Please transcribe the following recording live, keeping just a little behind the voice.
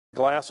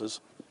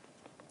glasses.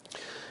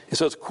 It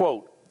says,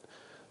 quote,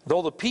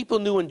 "Though the people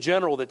knew in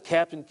general that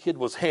Captain Kidd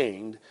was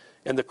hanged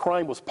and the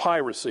crime was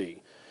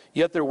piracy,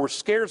 yet there were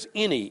scarce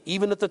any,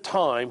 even at the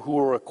time, who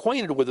were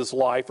acquainted with his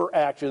life or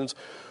actions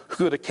who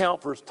could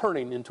account for his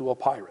turning into a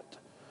pirate."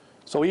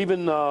 So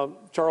even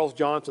Charles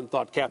Johnson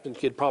thought Captain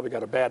Kidd probably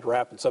got a bad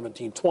rap in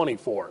 1720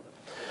 for it.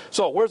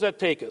 So where's that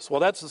take us? Well,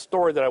 that's the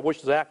story that I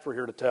wish Zach were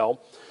here to tell.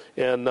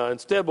 And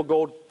instead we'll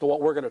go to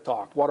what we're going to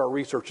talk, what our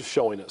research is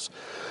showing us.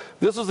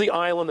 This is the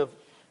island of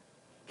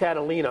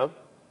Catalina,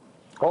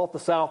 off the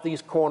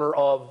southeast corner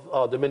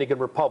of Dominican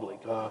Republic.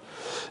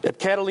 At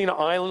Catalina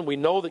Island, we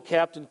know that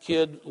Captain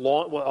Kidd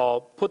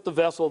put the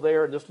vessel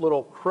there in this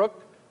little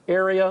crook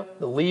area,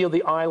 the lee of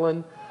the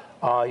island.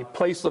 He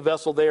placed the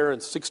vessel there in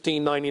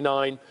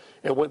 1699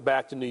 and went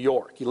back to New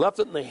York. He left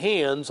it in the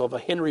hands of a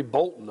Henry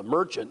Bolton, the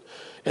merchant,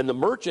 and the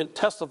merchant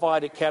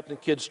testified at Captain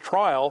Kidd's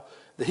trial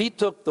that he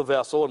took the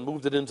vessel and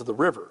moved it into the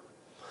river.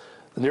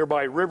 The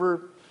nearby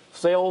river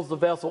sails the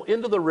vessel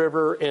into the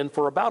river, and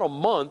for about a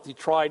month he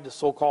tried to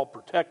so-called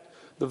protect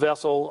the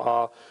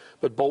vessel,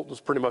 but Bolton is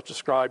pretty much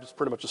described as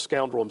pretty much a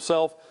scoundrel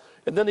himself.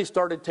 And then he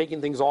started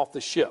taking things off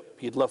the ship.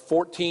 He'd left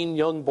 14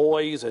 young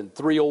boys and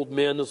 3 old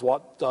men, is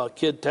what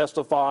Kidd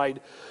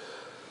testified.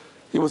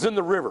 It was in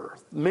the river.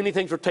 Many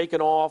things were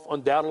taken off.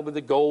 Undoubtedly the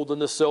gold and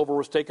the silver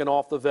was taken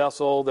off the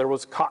vessel. There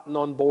was cotton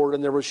on board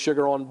and there was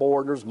sugar on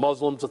board. There's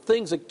muslins, the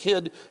things that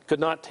Kidd could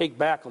not take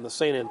back on the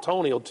San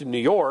Antonio to New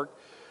York.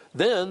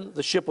 Then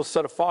the ship was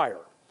set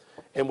afire.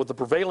 And with the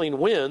prevailing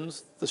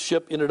winds, the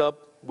ship ended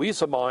up, we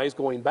surmise,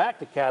 going back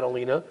to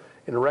Catalina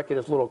and wrecking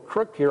this little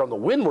crook here on the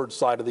windward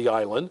side of the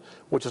island,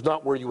 which is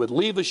not where you would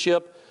leave a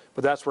ship,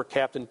 but that's where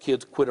Captain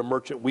Kidd's Quit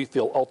Merchant, we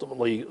feel,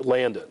 ultimately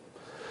landed.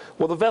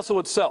 Well, the vessel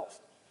itself,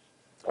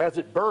 as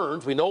it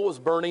burns, we know it was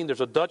burning.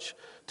 There's a Dutch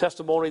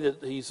testimony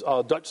that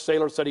a Dutch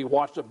sailor said he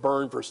watched it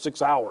burn for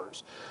 6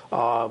 hours.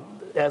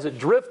 As it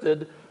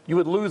drifted, you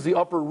would lose the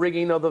upper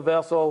rigging of the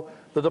vessel.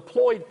 The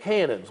deployed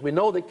cannons, we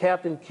know that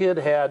Captain Kidd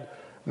had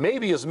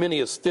maybe as many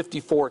as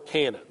 54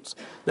 cannons.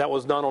 That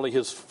was not only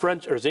his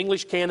French or his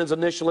English cannons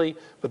initially,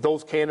 but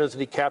those cannons that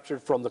he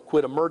captured from the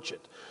Quit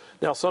Merchant.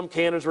 Now, some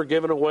cannons were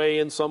given away,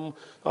 and some,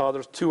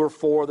 there's 2 or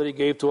 4 that he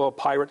gave to a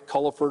pirate,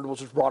 Culliford, which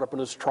was brought up in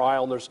his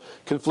trial, and there's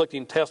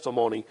conflicting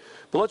testimony.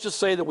 But let's just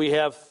say that we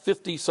have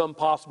 50-some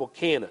possible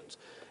cannons.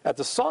 At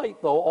the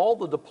site, though, all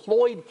the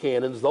deployed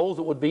cannons, those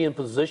that would be in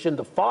position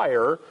to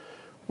fire,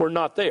 were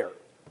not there.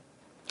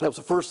 That was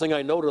the first thing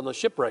I noted on the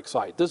shipwreck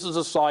site. This is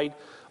a site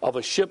of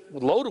a ship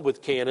loaded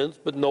with cannons,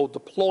 but no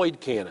deployed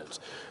cannons.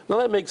 Now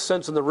that makes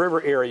sense in the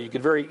river area. You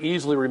could very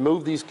easily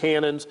remove these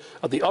cannons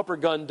at the upper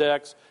gun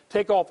decks,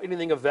 take off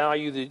anything of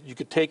value that you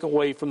could take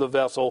away from the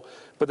vessel,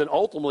 but then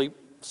ultimately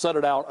set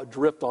it out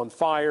adrift on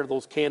fire.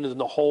 Those cannons in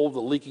the hold,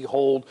 the leaky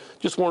hold,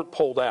 just weren't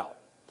pulled out.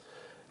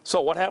 So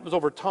what happens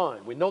over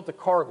time? We note the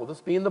cargo,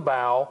 this being the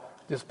bow,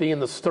 this being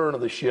the stern of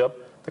the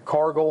ship. The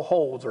cargo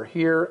holds are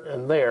here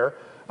and there.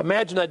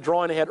 Imagine that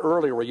drawing I had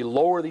earlier where you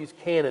lower these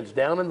cannons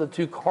down in the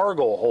 2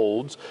 cargo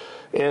holds,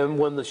 and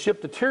when the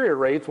ship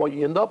deteriorates, what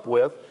you end up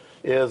with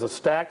is a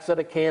stacked set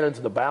of cannons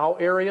in the bow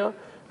area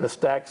and a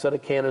stacked set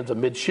of cannons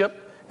amidship,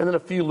 and then a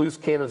few loose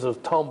cannons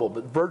of tumble,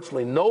 but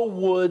virtually no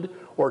wood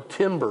or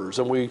timbers.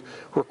 And we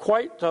were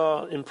quite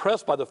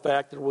impressed by the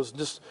fact that there was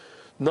just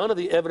none of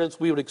the evidence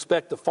we would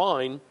expect to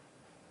find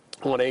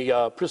on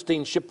a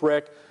pristine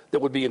shipwreck that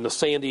would be in the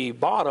sandy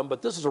bottom,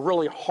 but this is a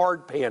really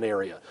hard pan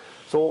area.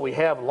 So what we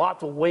have,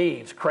 lots of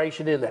waves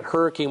crashing in, that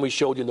hurricane we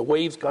showed you, and the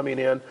waves coming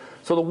in.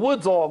 So the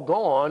wood's all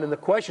gone, and the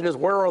question is,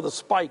 where are the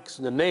spikes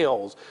and the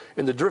nails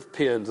and the drift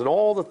pins and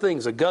all the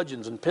things, the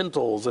gudgeons and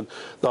pintles and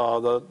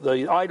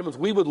the items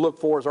we would look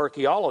for as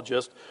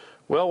archaeologists?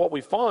 Well, what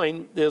we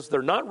find is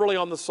they're not really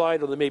on the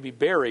site, or they may be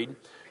buried.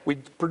 We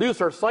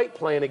produce our site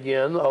plan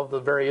again of the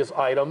various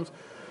items.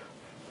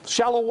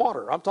 Shallow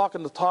water. I'm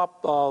talking the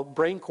top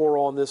brain core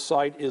on this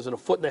site is in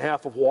 1.5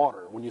 feet of water.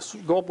 When you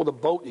go up with a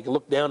boat, you can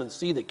look down and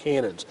see the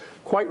cannons.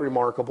 Quite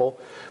remarkable.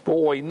 But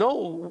what we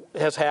know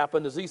has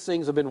happened is these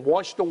things have been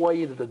washed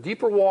away into the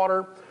deeper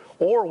water,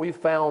 or we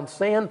found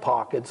sand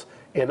pockets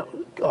and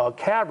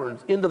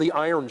caverns into the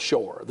iron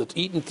shore that's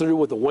eaten through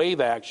with the wave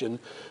action.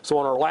 So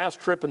on our last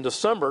trip in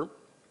December,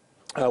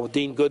 with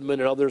Dean Goodman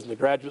and others and the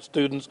graduate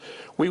students,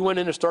 we went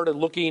in and started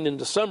looking in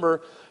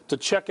December to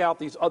check out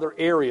these other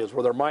areas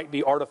where there might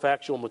be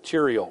artifactual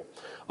material.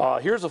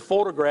 Here's a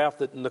photograph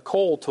that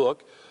Nicole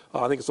took.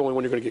 I think it's the only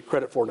one you're going to get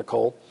credit for,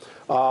 Nicole.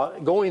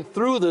 Going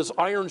through this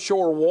iron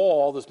shore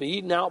wall that's been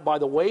eaten out by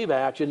the wave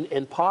action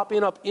and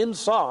popping up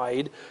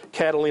inside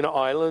Catalina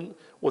Island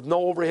with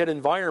no overhead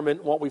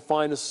environment. What we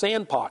find is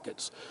sand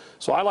pockets.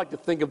 So I like to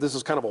think of this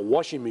as kind of a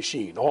washing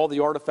machine. All the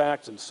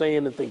artifacts and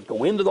sand and things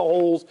go into the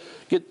holes,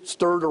 get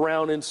stirred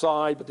around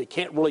inside, but they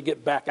can't really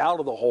get back out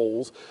of the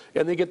holes,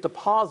 and they get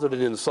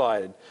deposited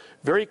inside.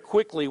 Very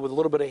quickly, with a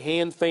little bit of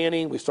hand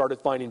fanning, we started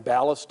finding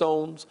ballast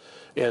stones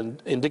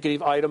and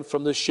indicative items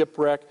from this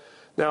shipwreck.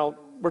 Now,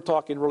 we're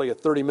talking really a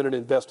 30-minute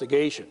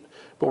investigation.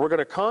 But we're going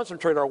to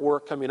concentrate our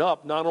work coming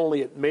up not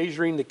only at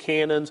measuring the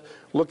cannons,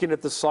 looking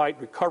at the site,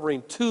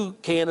 recovering 2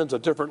 cannons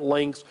of different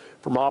lengths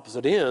from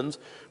opposite ends,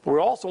 but we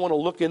also want to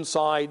look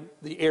inside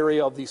the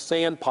area of these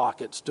sand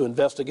pockets to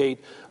investigate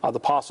the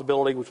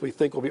possibility, which we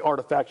think will be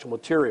artifactual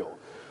material.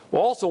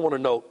 We'll also want to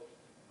note,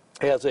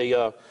 as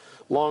a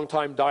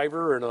longtime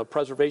diver and a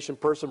preservation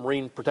person,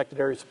 marine protected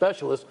area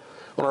specialist,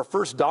 on our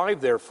first dive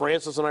there,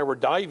 Francis and I were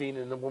diving,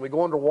 and when we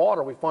go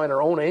underwater, we find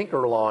our own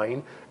anchor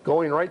line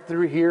going right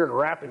through here and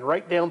wrapping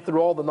right down through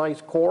all the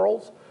nice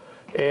corals.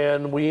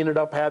 And we ended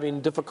up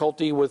having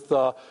difficulty with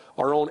our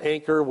own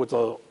anchor with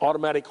an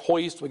automatic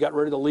hoist. We got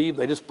ready to leave.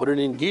 They just put it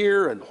in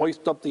gear and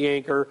hoisted up the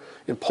anchor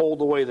and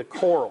pulled away the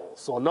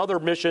corals. So another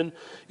mission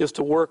is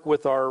to work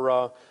with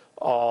our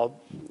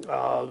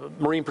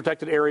marine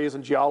protected areas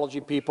and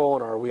geology people,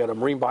 and we had a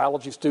marine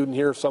biology student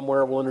here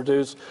somewhere we'll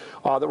introduce,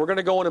 that we're going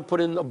to go in and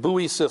put in a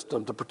buoy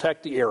system to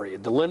protect the area,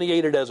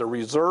 delineate it as a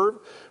reserve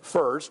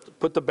first,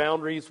 put the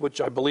boundaries,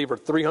 which I believe are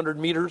 300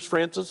 meters,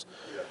 Francis?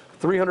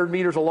 300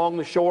 meters along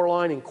the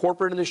shoreline,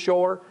 incorporating the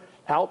shore,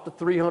 out to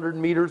 300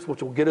 meters,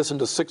 which will get us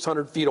into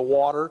 600 feet of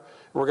water.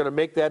 And we're going to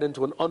make that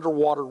into an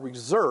underwater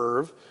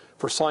reserve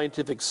for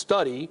scientific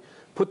study,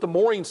 put the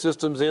mooring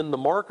systems in, the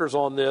markers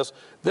on this,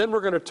 then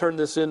we're going to turn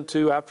this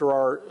into, after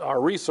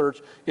our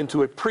research,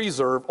 into a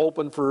preserve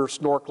open for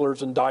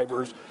snorkelers and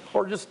divers,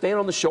 or just stand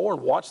on the shore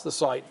and watch the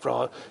site,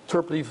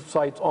 interpret these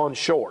sites on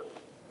shore.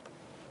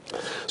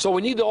 So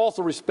we need to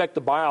also respect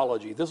the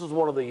biology. This is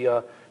one of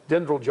the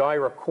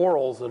Dendrogyra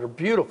corals that are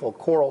beautiful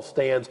coral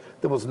stands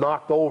that was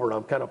knocked over, and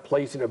I'm kind of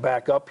placing it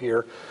back up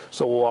here.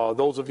 So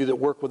those of you that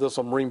work with us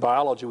on marine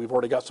biology, we've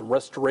already got some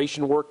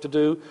restoration work to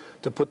do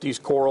to put these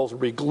corals,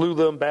 re-glue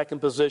them back in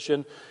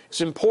position.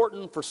 It's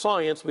important for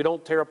science we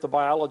don't tear up the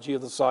biology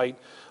of the site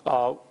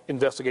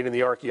investigating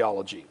the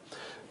archaeology.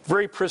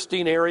 Very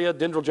pristine area,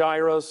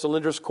 Dendrogyra,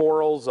 cylindrous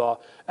corals,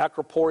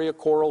 Acroporia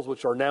corals,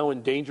 which are now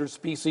endangered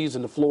species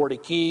in the Florida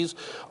Keys.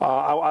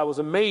 I was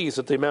amazed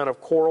at the amount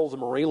of corals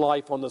and marine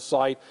life on the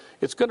site.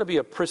 It's going to be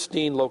a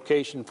pristine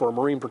location for a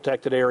marine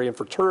protected area and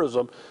for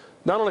tourism,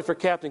 not only for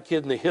Captain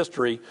Kidd and the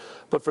history,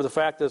 but for the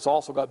fact that it's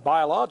also got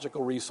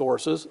biological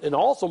resources, and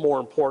also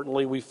more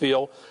importantly, we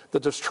feel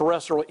that there's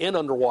terrestrial and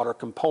underwater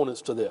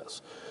components to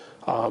this.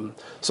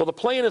 So the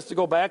plan is to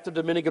go back to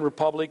the Dominican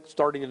Republic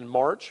starting in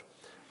March.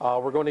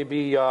 We're going to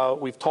be,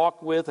 we've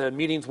talked with and had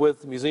meetings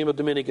with the Museum of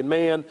Dominican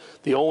Man,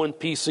 the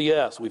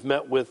ONPCS. We've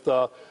met with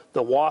the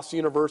WASC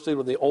University, one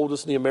of the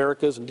oldest in the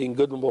Americas, and Dean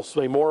Goodman will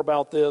say more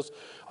about this.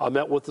 I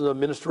met with the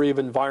Ministry of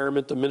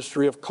Environment, the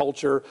Ministry of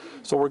Culture.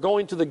 So we're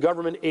going to the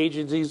government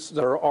agencies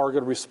that are going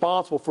to be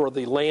responsible for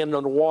the land and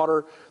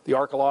underwater, the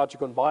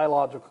archaeological and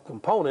biological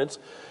components,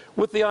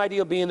 with the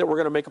idea being that we're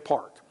going to make a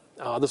park.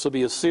 This will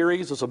be a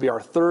series. This will be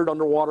our 3rd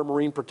underwater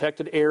marine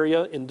protected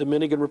area in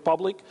Dominican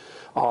Republic.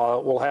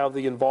 We'll have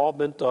the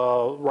involvement.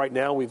 Right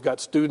now we've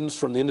got students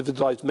from the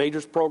Individualized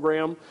Majors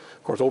program,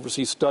 of course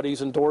overseas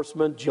studies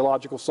endorsement,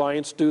 geological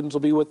science students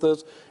will be with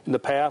us. In the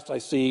past I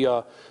see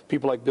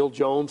people like Bill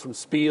Jones from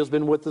SPIA has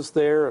been with us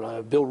there,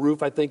 and Bill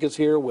Roof I think is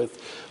here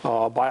with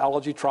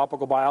biology,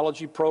 tropical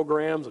biology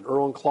programs, and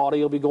Earl and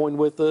Claudia will be going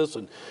with us,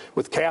 and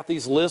with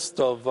Kathy's list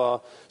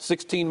of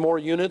 16 more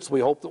units, we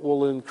hope that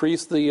we'll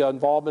increase the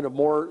involvement of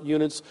more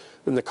units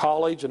in the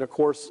college, and of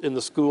course in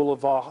the School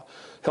of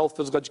Health,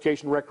 Physical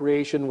Education, and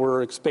Recreation.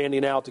 We're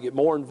expanding out to get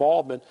more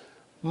involvement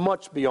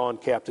much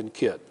beyond Captain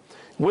Kidd.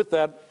 With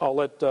that, I'll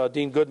let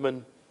Dean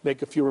Goodman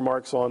make a few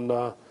remarks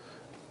on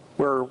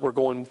where we're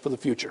going for the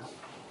future.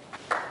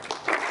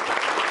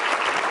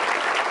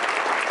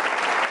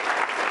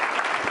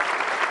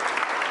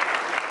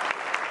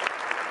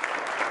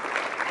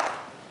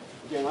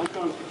 Again, I'm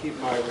going to keep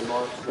my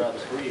remarks rather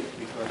brief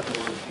because I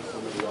want to see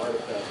some of the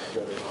artifacts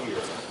that are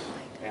here.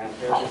 And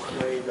they're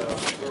displayed,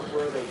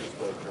 where are they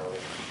displayed,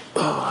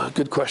 Charlie?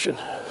 Good question.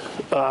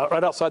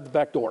 Right outside the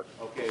back door.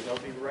 Okay, they'll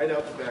be right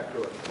out the back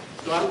door.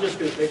 So I'm just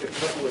going to take a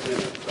couple of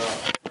minutes.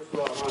 First of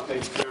all, I want to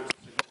thank Francis.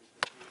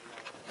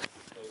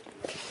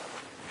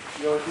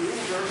 You know, at the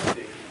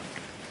university,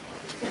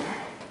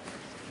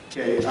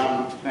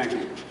 thank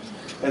you.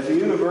 At the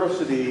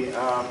university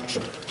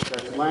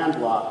that's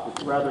landlocked,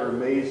 it's rather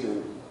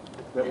amazing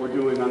that we're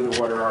doing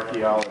underwater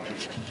archaeology.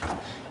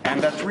 And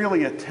that's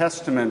really a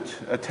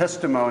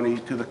testimony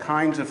to the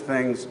kinds of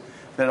things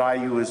that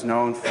IU is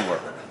known for.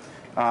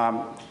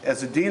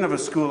 As a dean of a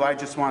school, I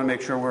just want to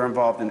make sure we're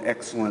involved in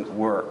excellent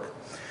work.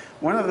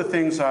 One of the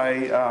things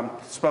I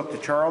spoke to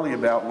Charlie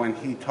about when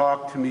he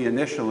talked to me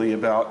initially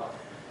about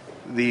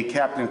the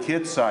Captain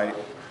Kidd site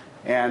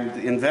and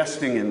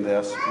investing in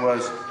this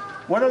was,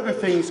 what other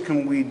things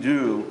can we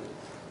do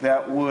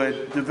that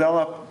would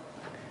develop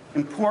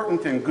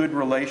important and good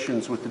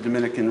relations with the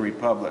Dominican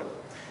Republic?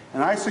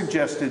 And I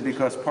suggested,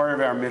 because part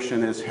of our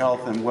mission is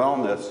health and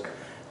wellness,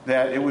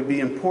 that it would be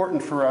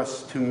important for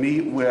us to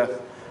meet with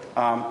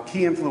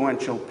key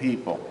influential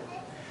people.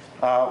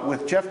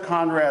 With Jeff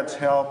Conrad's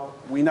help,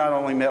 we not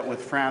only met with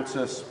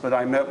Francis, but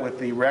I met with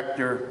the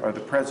rector or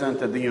the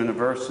president of the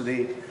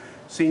university,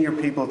 senior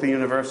people at the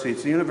university.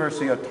 It's the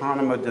Universidad